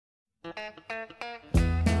I've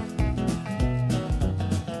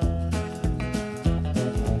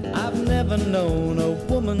never known a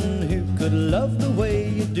woman who could love the way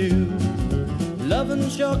you do. Lovin'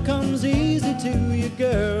 sure comes easy to you,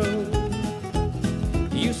 girl.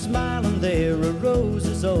 You smile and there are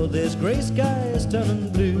roses, oh, there's gray skies turning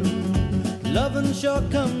blue. Lovin' sure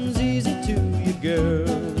comes easy to you, girl.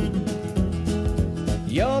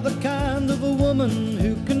 You're the kind of a woman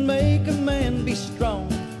who can make a man be strong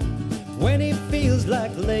when he feels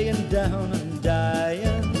like laying down and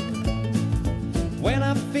dying. When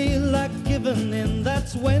I feel like giving in,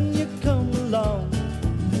 that's when you come along.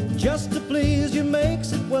 Just to please you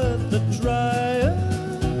makes it worth the try.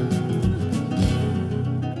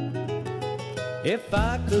 If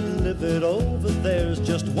I could live it over, there's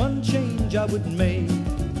just one change I would make.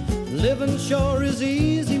 Living sure is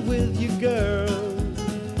easy with you, girl.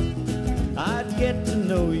 I'd get to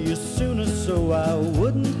know you sooner so I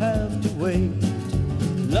wouldn't have to wait.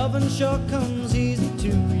 Loving sure comes easy to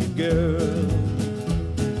you, girl.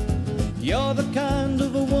 You're the kind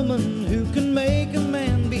of a woman who can make a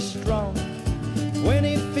man be strong when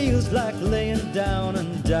he feels like laying down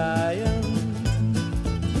and dying.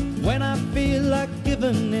 When I feel like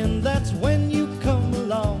giving in, that's when you come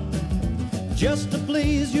along. Just to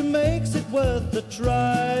please you makes it worth the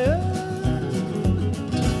try.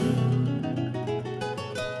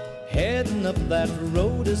 Heading up that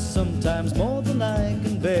road is sometimes more than I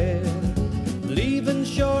can bear. Leaving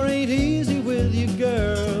sure ain't easy with you,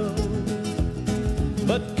 girl.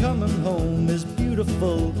 But coming home is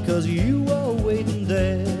beautiful 'cause you are waiting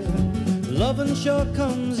there. Loving sure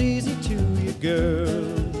comes easy to you, girl.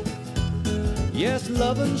 Yes,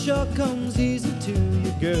 loving sure comes easy to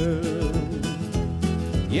you, girl.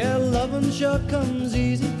 Yeah, loving sure comes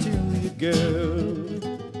easy to you, girl.